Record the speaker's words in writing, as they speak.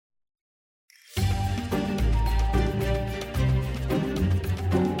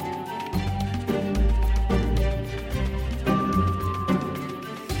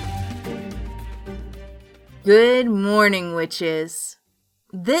Good morning, witches.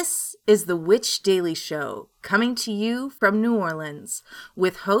 This is the Witch Daily Show, coming to you from New Orleans,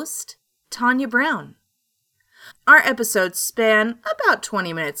 with host Tanya Brown. Our episodes span about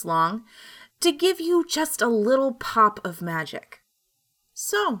 20 minutes long to give you just a little pop of magic.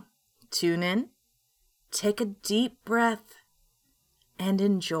 So, tune in, take a deep breath, and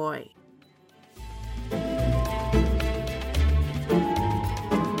enjoy.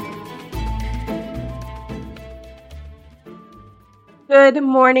 Good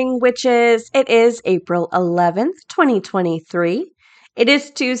morning, witches. It is April 11th, 2023. It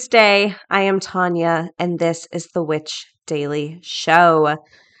is Tuesday. I am Tanya, and this is the Witch Daily Show.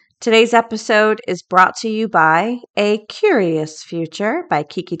 Today's episode is brought to you by A Curious Future by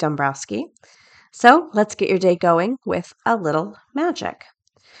Kiki Dombrowski. So let's get your day going with a little magic.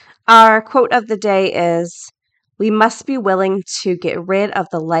 Our quote of the day is, "We must be willing to get rid of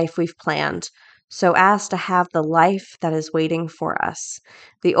the life we've planned, so as to have the life that is waiting for us.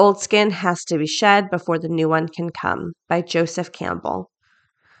 The old skin has to be shed before the new one can come," by Joseph Campbell.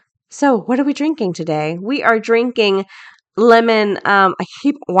 So, what are we drinking today? We are drinking lemon, I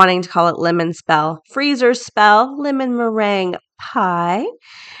keep wanting to call it lemon spell, freezer spell, lemon meringue pie.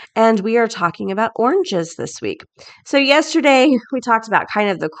 And we are talking about oranges this week. So yesterday we talked about kind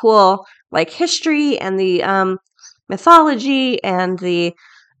of the cool history and the mythology and the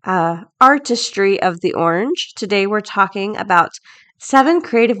artistry of the orange. Today we're talking about 7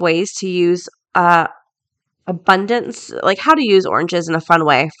 creative ways to use abundance, like how to use oranges in a fun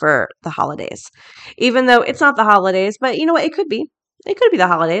way for the holidays. Even though it's not the holidays, but you know what? It could be. It could be the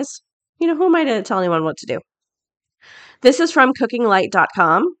holidays. You know, who am I to tell anyone what to do? This is from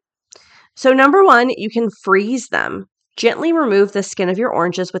cookinglight.com. So number 1, you can freeze them. Gently remove the skin of your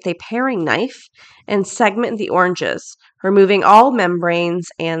oranges with a paring knife and segment the oranges, removing all membranes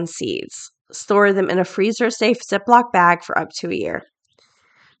and seeds. Store them in a freezer-safe Ziploc bag for up to a year.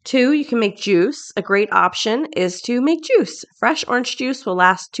 2, you can make juice. A great option is to make juice. Fresh orange juice will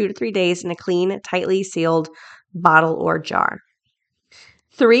last 2 to 3 days in a clean, tightly sealed bottle or jar.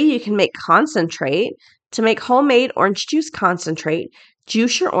 3, you can make concentrate. To make homemade orange juice concentrate,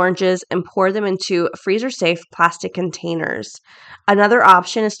 juice your oranges and pour them into freezer-safe plastic containers. Another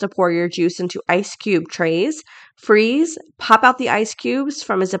option is to pour your juice into ice cube trays. Freeze, pop out the ice cubes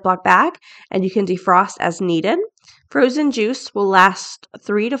from a Ziploc bag, and you can defrost as needed. Frozen juice will last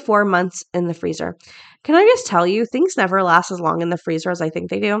 3 to 4 months in the freezer. Can I just tell you, things never last as long in the freezer as I think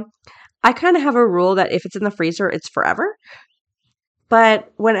they do. I kind of have a rule that if it's in the freezer, it's forever.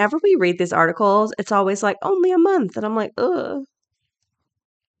 But whenever we read these articles, it's always like, only a month. And I'm like, ugh.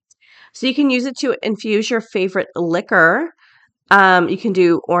 So you can use it to infuse your favorite liquor. You can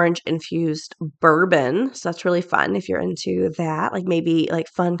do orange infused bourbon. So that's really fun if you're into that, like maybe like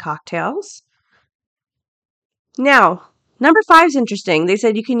fun cocktails. Now, number 5 is interesting. They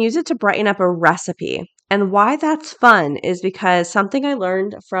said you can use it to brighten up a recipe. And why that's fun is because something I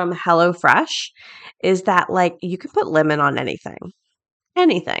learned from HelloFresh is that you can put lemon on anything.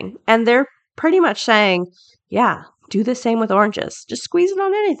 Anything. And they're pretty much saying, yeah, do the same with oranges. Just squeeze it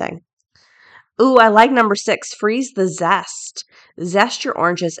on anything. Ooh, I like number 6, freeze the zest. Zest your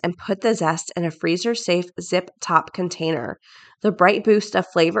oranges and put the zest in a freezer-safe zip top container. The bright boost of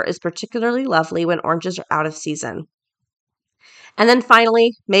flavor is particularly lovely when oranges are out of season. And then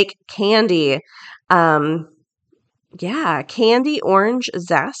finally, make candy. Candy orange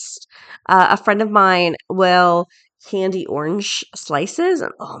zest. A friend of mine will candy orange slices,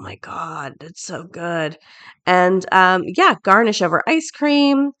 and oh my god, it's so good. And garnish over ice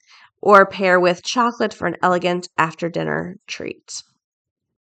cream or pair with chocolate for an elegant after dinner treat.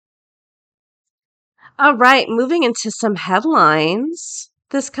 All right, moving into some headlines.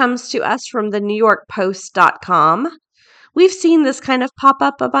 This comes to us from the NewYorkPost.com. We've seen this kind of pop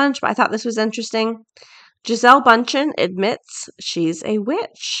up a bunch, but I thought this was interesting. Gisele Bündchen admits she's a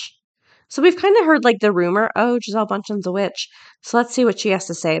witch. So we've kind of heard the rumor, oh, Gisele Bündchen's a witch. So let's see what she has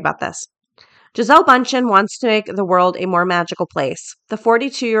to say about this. Gisele Bündchen wants to make the world a more magical place. The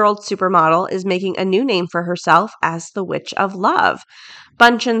 42-year-old supermodel is making a new name for herself as the Witch of Love,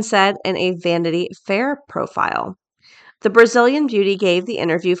 Bündchen said in a Vanity Fair profile. The Brazilian beauty gave the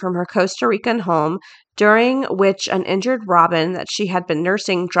interview from her Costa Rican home, during which an injured robin that she had been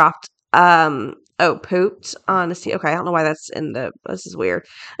nursing pooped on a sea. Okay, I don't know why that's in this is weird.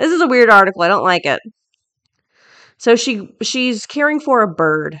 This is a weird article. I don't like it. So she's caring for a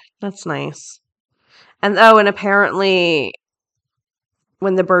bird. That's nice. And apparently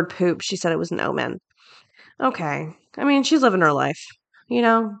when the bird pooped, she said it was an omen. Okay. I mean, she's living her life, you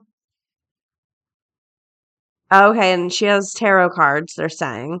know? Okay, and she has tarot cards, they're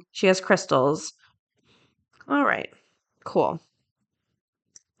saying. She has crystals. All right. Cool.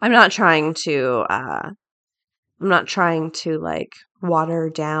 I'm not trying to like water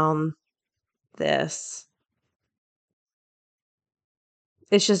down this.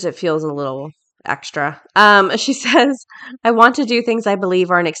 It's just it feels a little extra. She says, I want to do things I believe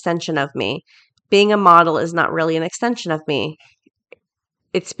are an extension of me. Being a model is not really an extension of me.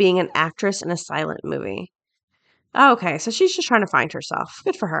 It's being an actress in a silent movie. Okay, so she's just trying to find herself.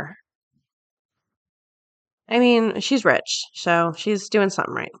 Good for her. I mean, she's rich, so she's doing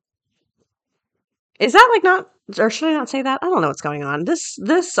something right. Is that like not, or should I not say that? I don't know what's going on.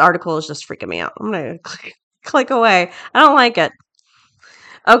 This article is just freaking me out. I'm gonna click away. I don't like it.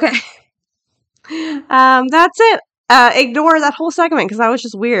 Okay. That's it. Ignore that whole segment because that was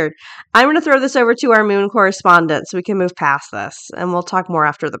just weird. I'm going to throw this over to our moon correspondent so we can move past this, and we'll talk more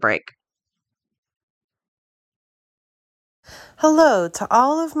after the break. Hello to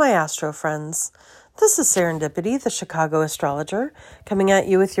all of my astro friends. This is Serendipity, the Chicago astrologer, coming at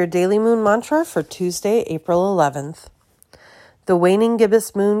you with your daily moon mantra for Tuesday, April 11th. The waning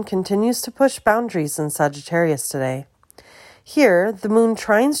gibbous moon continues to push boundaries in Sagittarius today. Here, the moon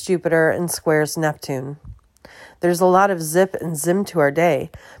trines Jupiter and squares Neptune. There's a lot of zip and zim to our day,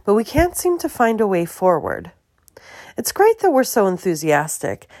 but we can't seem to find a way forward. It's great that we're so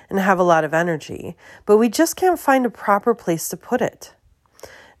enthusiastic and have a lot of energy, but we just can't find a proper place to put it.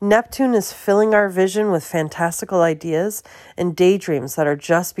 Neptune is filling our vision with fantastical ideas and daydreams that are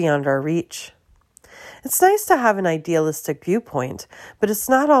just beyond our reach. It's nice to have an idealistic viewpoint, but it's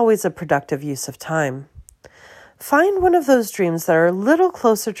not always a productive use of time. Find one of those dreams that are a little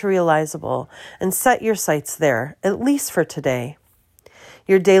closer to realizable and set your sights there, at least for today.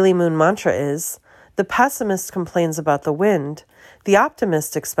 Your daily moon mantra is, the pessimist complains about the wind, the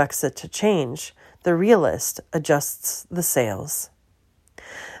optimist expects it to change, the realist adjusts the sails.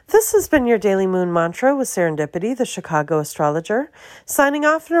 This has been your daily moon mantra with Serendipity, the Chicago astrologer, signing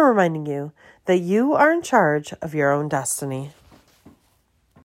off and reminding you that you are in charge of your own destiny.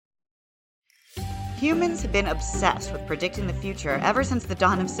 Humans have been obsessed with predicting the future ever since the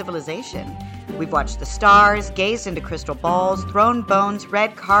dawn of civilization. We've watched the stars, gazed into crystal balls, thrown bones,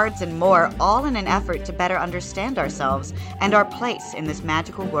 read cards, and more, all in an effort to better understand ourselves and our place in this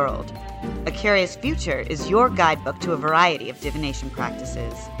magical world. A Curious Future is your guidebook to a variety of divination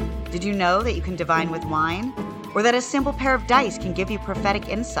practices. Did you know that you can divine with wine? Or that a simple pair of dice can give you prophetic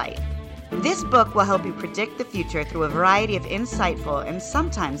insight? This book will help you predict the future through a variety of insightful and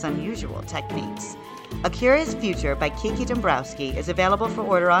sometimes unusual techniques. A Curious Future by Kiki Dombrowski is available for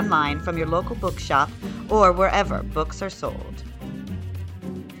order online from your local bookshop or wherever books are sold.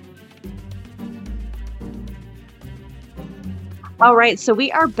 All right, so we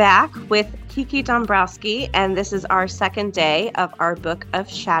are back with Kiki Dombrowski, and this is our second day of our Book of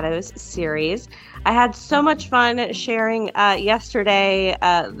Shadows series. I had so much fun sharing yesterday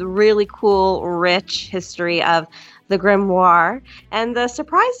the really cool, rich history of the Grimoire and the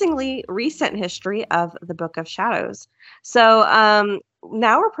surprisingly recent history of the Book of Shadows. So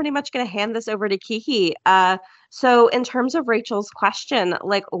now we're pretty much going to hand this over to Kiki. So in terms of Rachel's question,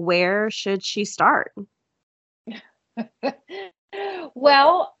 like, where should she start?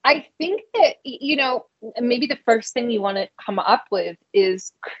 Well, I think that, maybe the first thing you want to come up with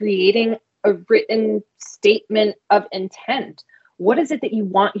is creating a written statement of intent. What is it that you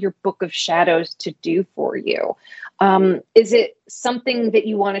want your Book of Shadows to do for you? Is it something that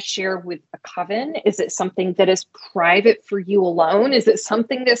you want to share with a coven? Is it something that is private for you alone? Is it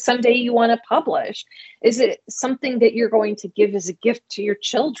something that someday you want to publish? Is it something that you're going to give as a gift to your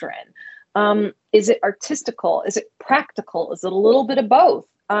children? Is it artistical? Is it practical? Is it a little bit of both?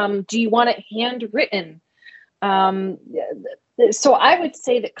 Do you want it handwritten? So I would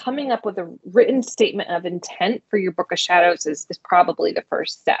say that coming up with a written statement of intent for your Book of Shadows is probably the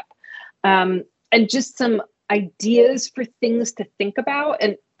first step. And just some ideas for things to think about.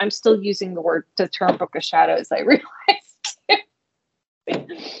 And I'm still using the term Book of Shadows, I realized.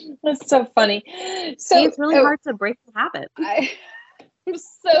 That's so funny. So it's really hard to break the habit. I'm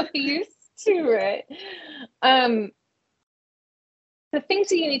so used to it. The things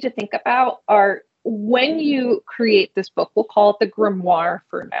that you need to think about are, when you create this book, we'll call it the Grimoire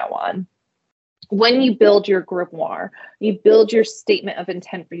from now on. When you build your Grimoire, you build your statement of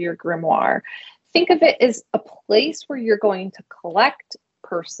intent for your Grimoire, think of it as a place where you're going to collect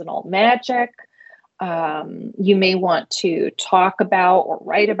personal magic. You may want to talk about or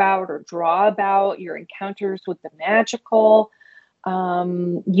write about or draw about your encounters with the magical.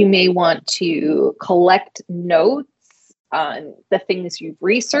 You may want to collect notes on the things you've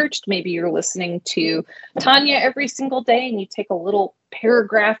researched. Maybe you're listening to Tanya every single day and you take a little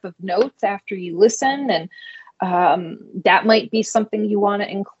paragraph of notes after you listen. And That might be something you want to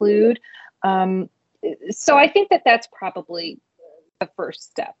include. So I think that that's probably the first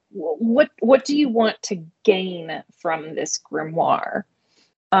step. What do you want to gain from this grimoire?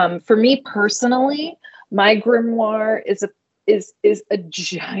 For me personally, my grimoire is a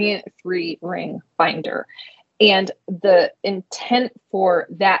giant 3-ring binder. And the intent for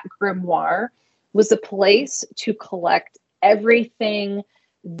that grimoire was a place to collect everything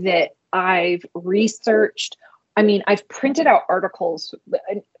that I've researched. I mean, I've printed out articles,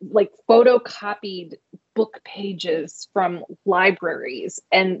 like photocopied book pages from libraries,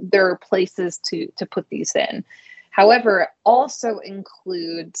 and there are places to put these in. However, it also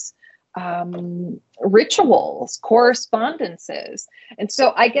includes rituals, correspondences. And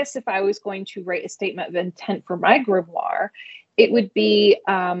so I guess if I was going to write a statement of intent for my grimoire, it would be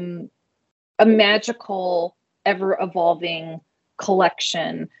a magical, ever-evolving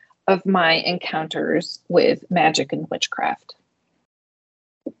collection of my encounters with magic and witchcraft.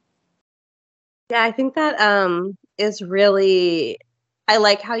 Yeah, I think that is really, I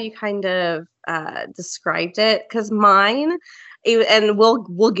like how you kind of described it, because mine, and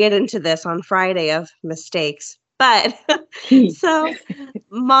we'll get into this on Friday of mistakes, but so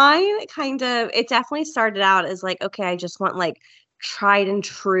mine kind of, it definitely started out as like, okay, I just want like tried and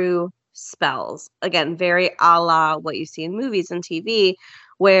true spells. Again, very a la what you see in movies and TV,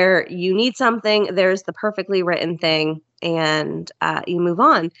 where you need something, there's the perfectly written thing, and you move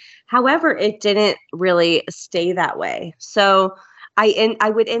on. However, it didn't really stay that way. So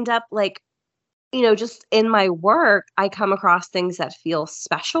I would end up like, just in my work, I come across things that feel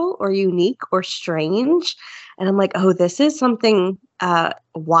special or unique or strange. And I'm like, oh, this is something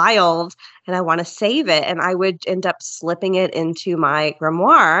wild, and I want to save it. And I would end up slipping it into my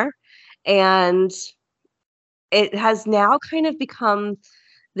grimoire. And it has now kind of become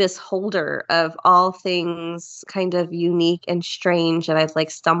this holder of all things kind of unique and strange that I've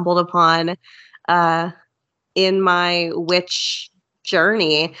like stumbled upon in my witch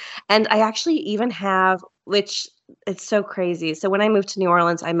journey. And I actually even have, which it's so crazy. So when I moved to New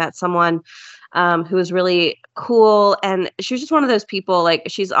Orleans, I met someone who was really cool. And she was just one of those people, like,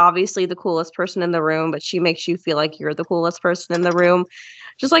 she's obviously the coolest person in the room, but she makes you feel like you're the coolest person in the room.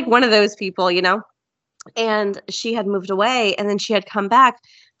 Just like one of those people, And she had moved away, and then she had come back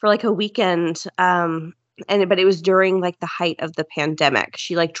for like a weekend. But it was during like the height of the pandemic.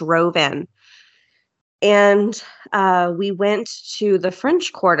 She like drove in, and we went to the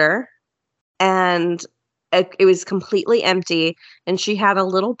French Quarter, and it was completely empty. And she had a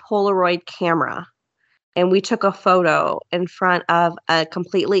little Polaroid camera, and we took a photo in front of a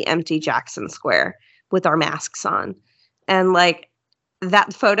completely empty Jackson Square with our masks on. And like,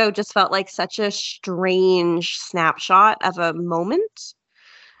 that photo just felt like such a strange snapshot of a moment.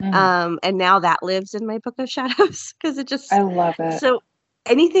 And now that lives in my book of shadows, because it just, I love it. So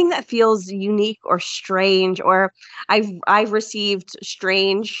anything that feels unique or strange, or I've received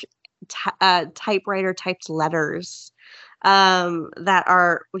strange typewriter typed letters that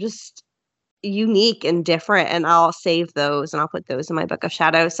are just unique and different, and I'll save those and I'll put those in my book of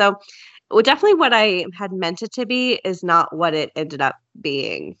shadows. So definitely what I had meant it to be is not what it ended up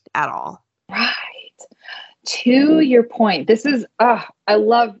being at all. Right. To your point, this is, I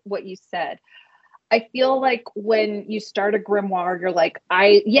love what you said. I feel like when you start a grimoire, you're like,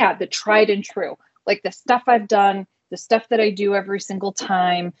 the tried and true, like the stuff I've done, the stuff that I do every single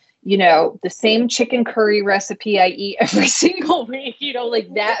time, the same chicken curry recipe I eat every single week,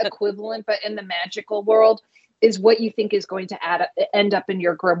 like that equivalent, but in the magical world is what you think is going to end up in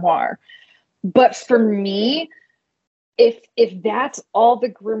your grimoire. But for me, if that's all the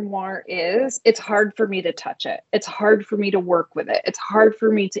grimoire is, it's hard for me to touch it. It's hard for me to work with it. It's hard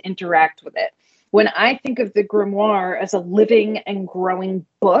for me to interact with it. When I think of the grimoire as a living and growing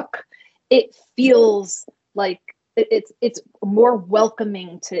book, it feels like it's more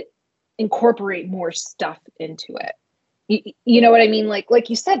welcoming to incorporate more stuff into it. You know what I mean? Like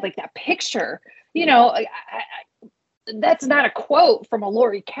you said, like that picture, that's not a quote from a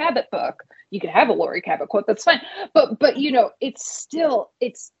Laurie Cabot book. You could have a Laurie Cabot quote, that's fine. But it's still,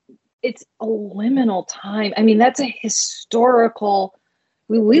 it's a liminal time. I mean, that's a historical,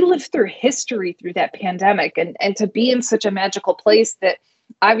 we lived through history through that pandemic, and to be in such a magical place that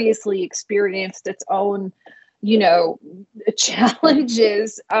obviously experienced its own,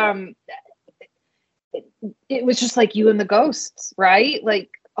 challenges. It was just like you and the ghosts, right? Like,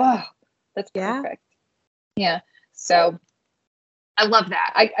 oh, that's perfect. Yeah. So I love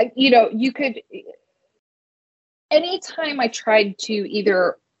that. You could, anytime I tried to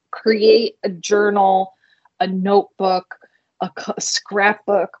either create a journal, a notebook, a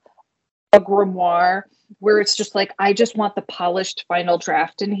scrapbook, a grimoire where it's just like, I just want the polished final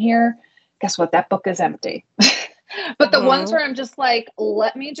draft in here, guess what? That book is empty. But the ones where I'm just like,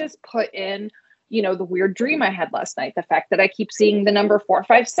 let me just put in, the weird dream I had last night, the fact that I keep seeing the number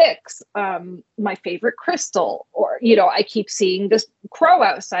 456, my favorite crystal, or, I keep seeing this crow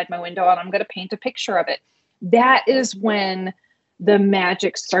outside my window and I'm going to paint a picture of it. That is when the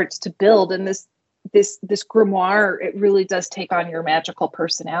magic starts to build. And this grimoire, it really does take on your magical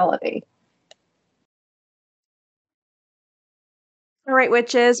personality. All right,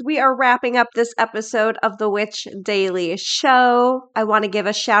 witches, we are wrapping up this episode of the Witch Daily Show. I want to give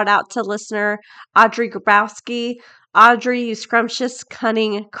a shout out to listener Audrey Grabowski. Audrey, you scrumptious,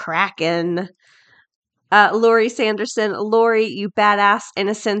 cunning kraken. Lori Sanderson. Lori, you badass,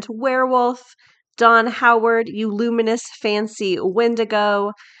 innocent werewolf. Dawn Howard, you luminous, fancy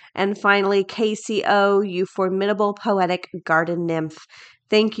wendigo. And finally, KCO, you formidable, poetic garden nymph.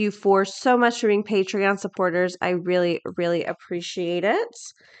 Thank you so much for being Patreon supporters. I really, really appreciate it.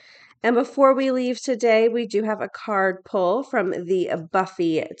 And before we leave today, we do have a card pull from the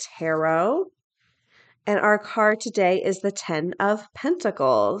Buffy Tarot. And our card today is the 10 of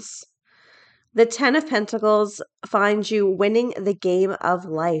Pentacles. The 10 of Pentacles finds you winning the game of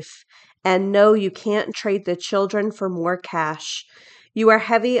life. And no, you can't trade the children for more cash. You are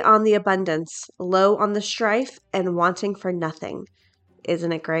heavy on the abundance, low on the strife, and wanting for nothing.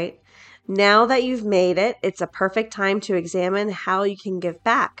 Isn't it great? Now that you've made it, it's a perfect time to examine how you can give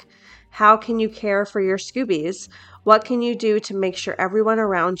back. How can you care for your Scoobies? What can you do to make sure everyone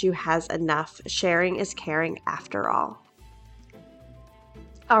around you has enough? Sharing is caring after all.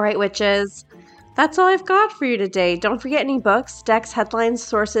 All right, witches. That's all I've got for you today. Don't forget any books, decks, headlines,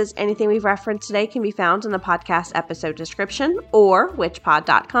 sources, anything we've referenced today can be found in the podcast episode description or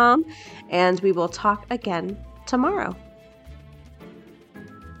witchpod.com. And we will talk again tomorrow.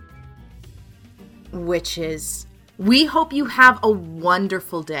 Witches, we hope you have a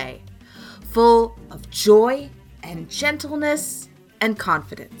wonderful day, full of joy and gentleness and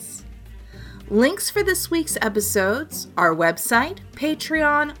confidence. Links for this week's episodes, our website,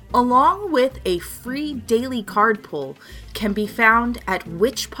 Patreon, along with a free daily card pull can be found at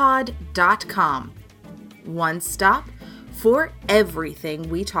witchpod.com. One stop for everything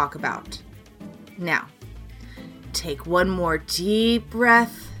we talk about. Now, take one more deep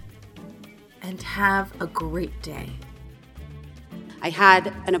breath and have a great day. I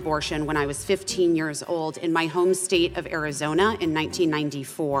had an abortion when I was 15 years old in my home state of Arizona in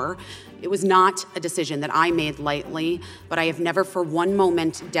 1994. It was not a decision that I made lightly, but I have never for one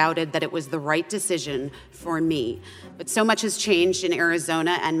moment doubted that it was the right decision for me. But so much has changed in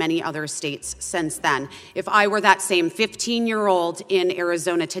Arizona and many other states since then. If I were that same 15-year-old in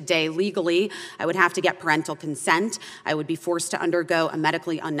Arizona today legally, I would have to get parental consent. I would be forced to undergo a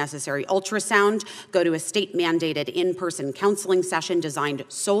medically unnecessary ultrasound, go to a state-mandated in-person counseling session designed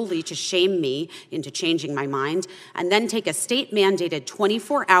solely to shame me into changing my mind, and then take a state-mandated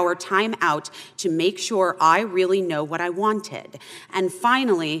 24-hour time out to make sure I really know what I wanted. And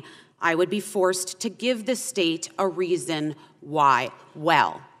finally, I would be forced to give the state a reason why.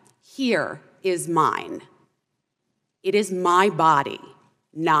 Well, here is mine. It is my body,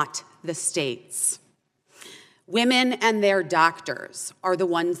 not the state's. Women and their doctors are the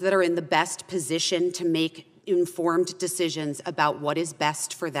ones that are in the best position to make informed decisions about what is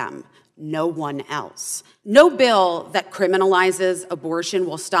best for them. No one else. No bill that criminalizes abortion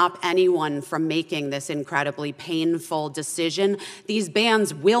will stop anyone from making this incredibly painful decision. These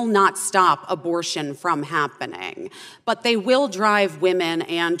bans will not stop abortion from happening, but they will drive women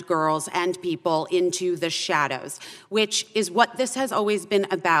and girls and people into the shadows, which is what this has always been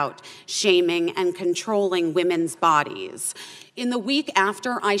about, shaming and controlling women's bodies. In the week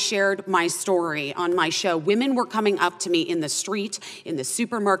after I shared my story on my show, women were coming up to me in the street, in the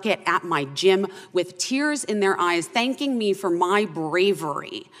supermarket, at my gym, with tears in their eyes, thanking me for my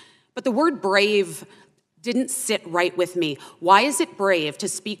bravery. But the word brave didn't sit right with me. Why is it brave to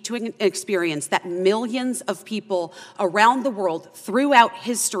speak to an experience that millions of people around the world throughout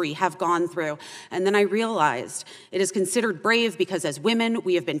history have gone through? And then I realized it is considered brave because as women,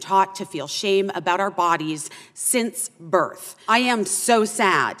 we have been taught to feel shame about our bodies since birth. I am so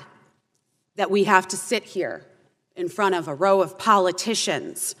sad that we have to sit here in front of a row of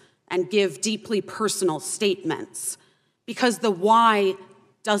politicians and give deeply personal statements because the why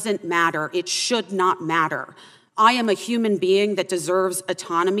doesn't matter. It should not matter. I am a human being that deserves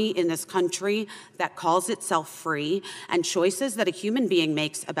autonomy in this country that calls itself free, and choices that a human being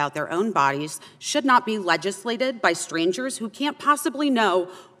makes about their own bodies should not be legislated by strangers who can't possibly know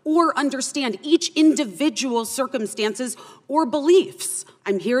or understand each individual's circumstances or beliefs.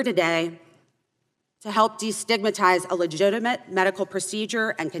 I'm here today to help destigmatize a legitimate medical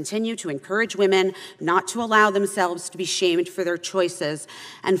procedure and continue to encourage women not to allow themselves to be shamed for their choices.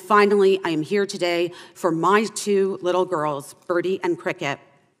 And finally, I am here today for my 2 little girls, Birdie and Cricket.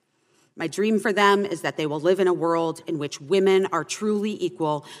 My dream for them is that they will live in a world in which women are truly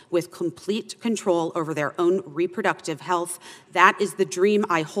equal with complete control over their own reproductive health. That is the dream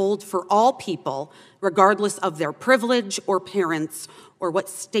I hold for all people, regardless of their privilege or parents or what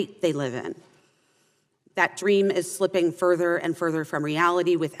state they live in. That dream is slipping further and further from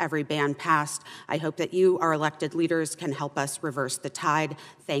reality with every ban passed. I hope that you, our elected leaders, can help us reverse the tide.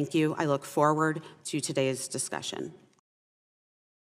 Thank you. I look forward to today's discussion.